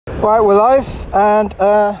Right, we're live, and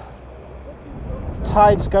the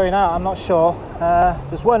tide's going out. I'm not sure.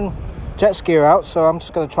 There's one jet skier out, so I'm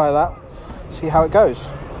just going to try that, see how it goes.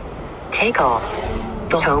 Take off.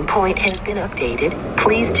 The home point has been updated.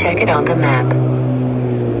 Please check it on the map.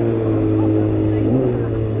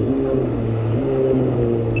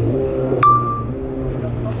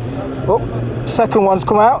 Oh, second one's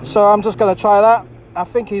come out, so I'm just going to try that. I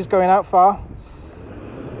think he's going out far,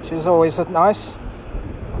 which is always nice.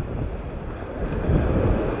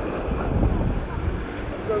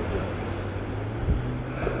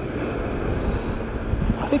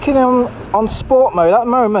 I think on sport mode at the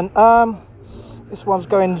moment. This one's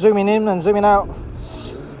going zooming in and zooming out,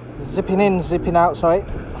 zipping in, zipping out, sorry.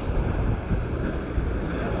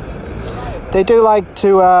 They do like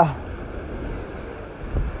to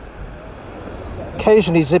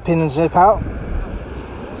occasionally zip in and zip out.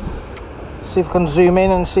 See if I can zoom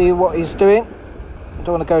in and see what he's doing. I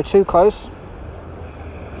don't want to go too close.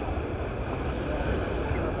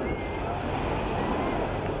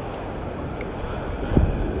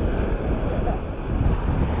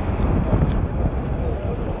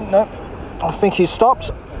 No, I think he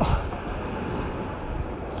stopped.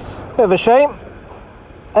 Bit of a shame.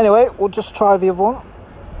 Anyway, we'll just try the other one.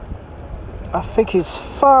 I think he's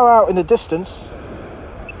far out in the distance.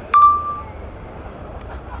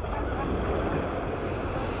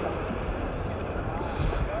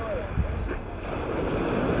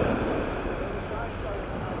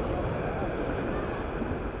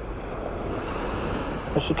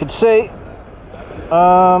 As you can see,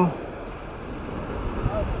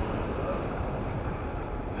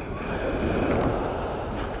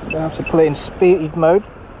 I have to play in speed mode,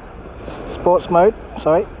 sports mode,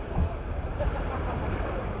 sorry.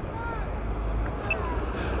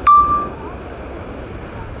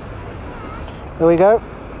 There we go.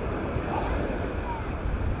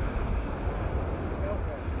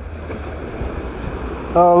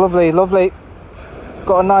 Oh, lovely, lovely.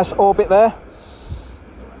 Got a nice orbit there,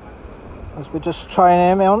 as we're just trying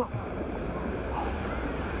him on.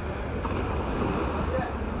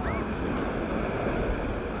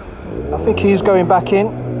 I think he's going back in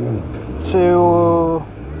to,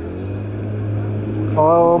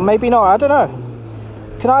 or maybe not, I don't know.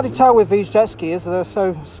 Can hardly tell with these jet skiers, they're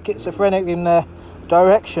so schizophrenic in their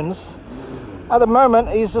directions. At the moment,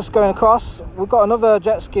 he's just going across. We've got another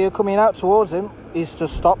jet skier coming out towards him. He's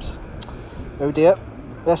just stopped. Oh dear.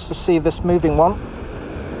 Let's just see this moving one.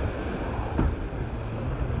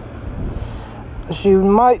 As you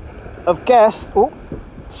might have guessed, oh,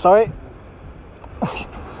 sorry.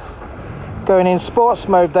 Going in sports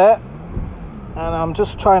mode there, and I'm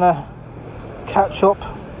just trying to catch up.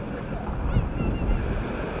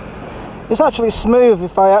 It's actually smooth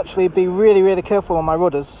if I actually be really careful on my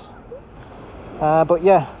rudders, but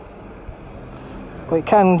yeah, but it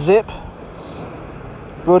can zip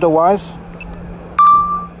rudder wise.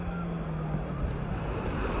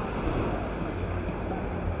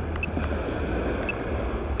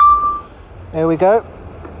 There we go.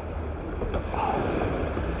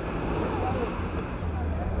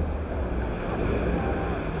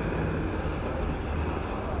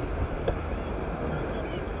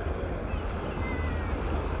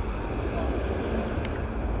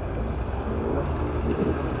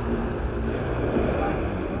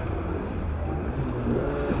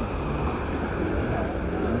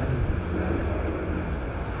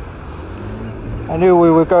 I knew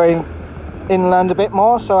we were going inland a bit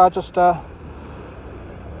more, so I just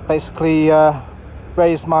basically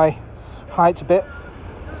raised my height a bit.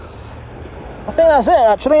 I think that's it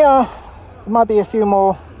actually. There might be a few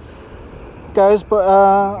more goes, but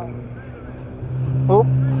oh,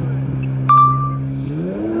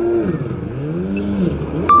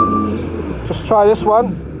 just try this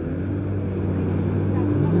one.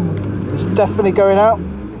 It's definitely going out.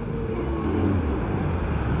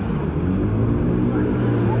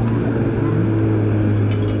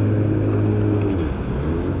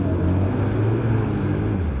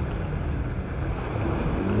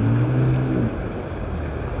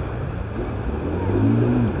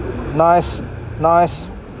 Nice, nice.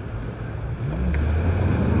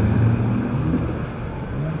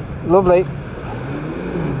 Lovely.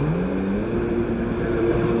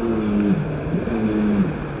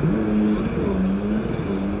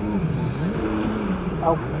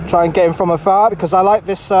 I'll try and get him from afar because I like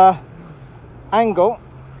this angle.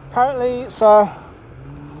 Apparently it's a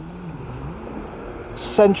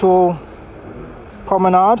central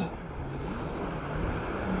promenade.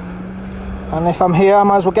 And if I'm here, I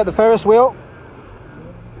might as well get the Ferris wheel.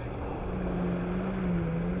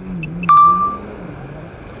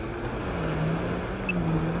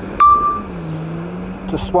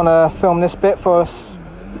 Just want to film this bit for a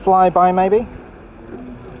flyby maybe.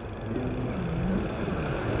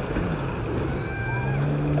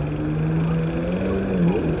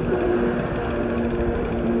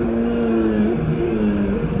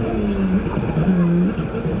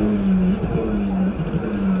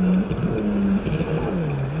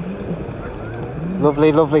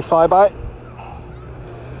 Lovely, lovely flyby.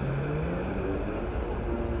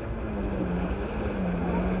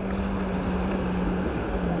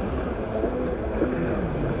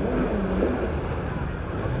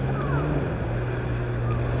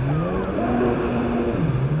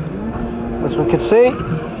 As we could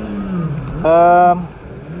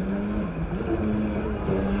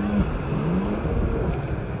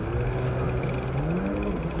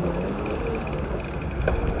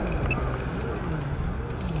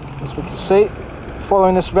see,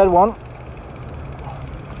 following this red one,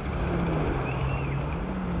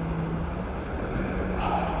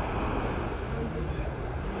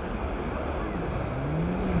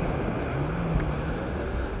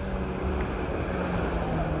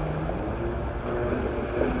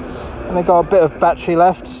 and I got a bit of battery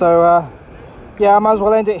left, so yeah, I might as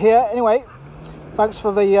well end it here. Anyway, thanks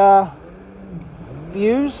for the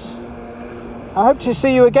views. I hope to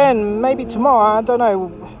see you again, maybe tomorrow. I don't know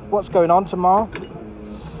what's going on tomorrow.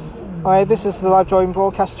 Alright, this is the Live Drawing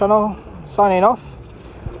Broadcast channel, signing off,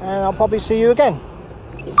 and I'll probably see you again.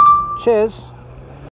 Cheers.